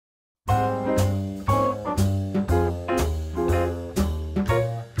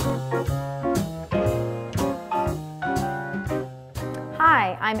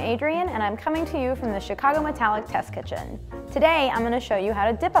I'm Adrienne and I'm coming to you from the Chicago Metallic Test Kitchen. Today I'm going to show you how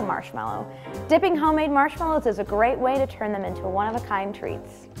to dip a marshmallow. Dipping homemade marshmallows is a great way to turn them into one-of-a-kind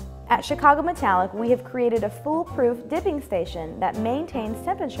treats. At Chicago Metallic, we have created a foolproof dipping station that maintains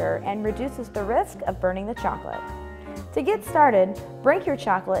temperature and reduces the risk of burning the chocolate. To get started, break your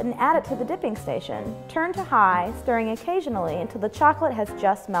chocolate and add it to the dipping station. Turn to high, stirring occasionally until the chocolate has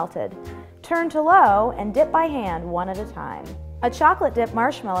just melted. Turn to low and dip by hand one at a time. A chocolate dip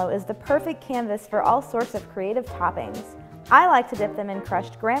marshmallow is the perfect canvas for all sorts of creative toppings. I like to dip them in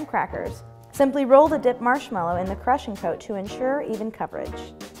crushed graham crackers. Simply roll the dip marshmallow in the crushing coat to ensure even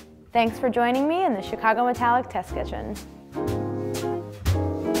coverage. Thanks for joining me in the Chicago Metallic Test Kitchen.